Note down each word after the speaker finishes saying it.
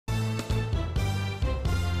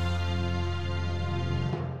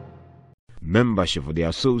Membership of the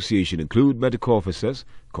association include medical officers,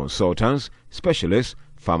 consultants, specialists,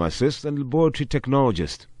 pharmacists and laboratory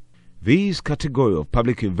technologists. These category of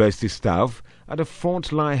public university staff are the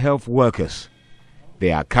frontline health workers.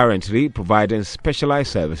 They are currently providing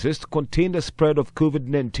specialized services to contain the spread of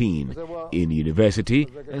COVID-19 in university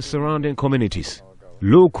and surrounding communities.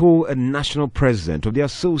 Local and national president of the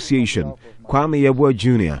association, Kwame Yeboah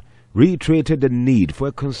Jr., reiterated the need for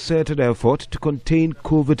a concerted effort to contain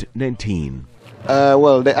COVID-19.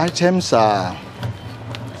 Well, the items are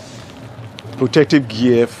protective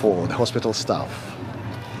gear for the hospital staff.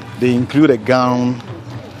 They include a gown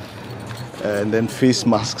and then face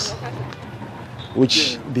masks,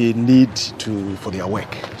 which they need for their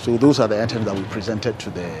work. So those are the items that we presented to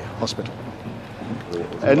the hospital.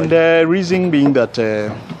 And the reason being that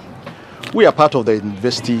we are part of the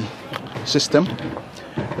university system.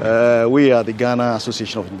 We are the Ghana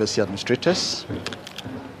Association of University Administrators.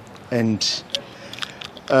 And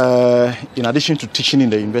in addition to teaching in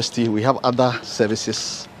the university, we have other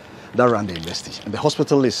services that run the university. And the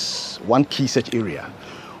hospital is one key such area.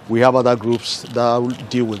 We have other groups that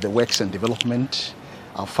deal with the works and development,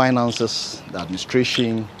 our finances, the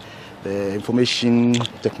administration, the information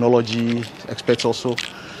technology experts also.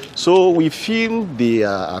 So we feel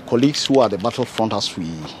our colleagues who are at the battlefront as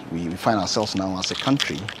we find ourselves now as a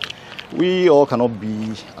country, we all cannot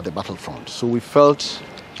be at the battlefront. So we felt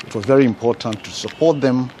it was very important to support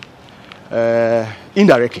them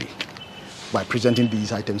indirectly by presenting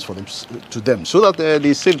these items to them so that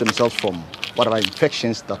they save themselves from whatever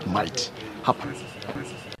infections that might happen.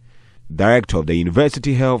 Director of the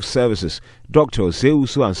University Health Services, Dr. Oseu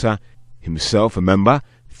Suansa, himself a member,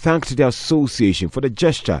 thanked the association for the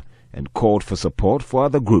gesture and called for support for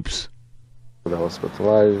other groups. The hospital,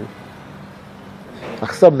 I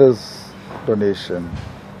accept this donation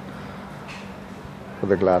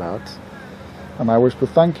with a glad heart, and I wish to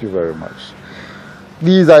thank you very much.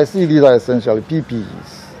 These are essentially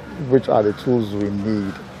PPEs, which are the tools we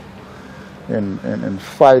need in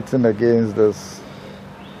fighting against this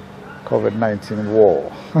COVID-19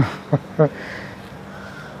 war.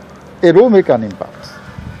 It will make an impact.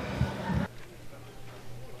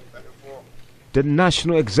 The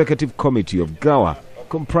National Executive Committee of GAWA,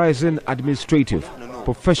 comprising administrative,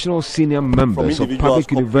 professional senior members of public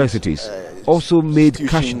universities, also made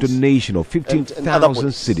cash donation of 15,000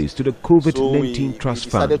 cedis to the COVID-19 Trust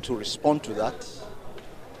Fund.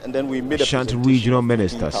 Ashanti Regional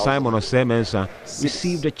Minister Simon Osei-Mensah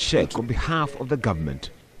received a check on behalf of the government.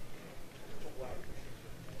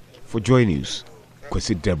 For Joy News,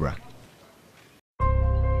 Kwesi Deborah.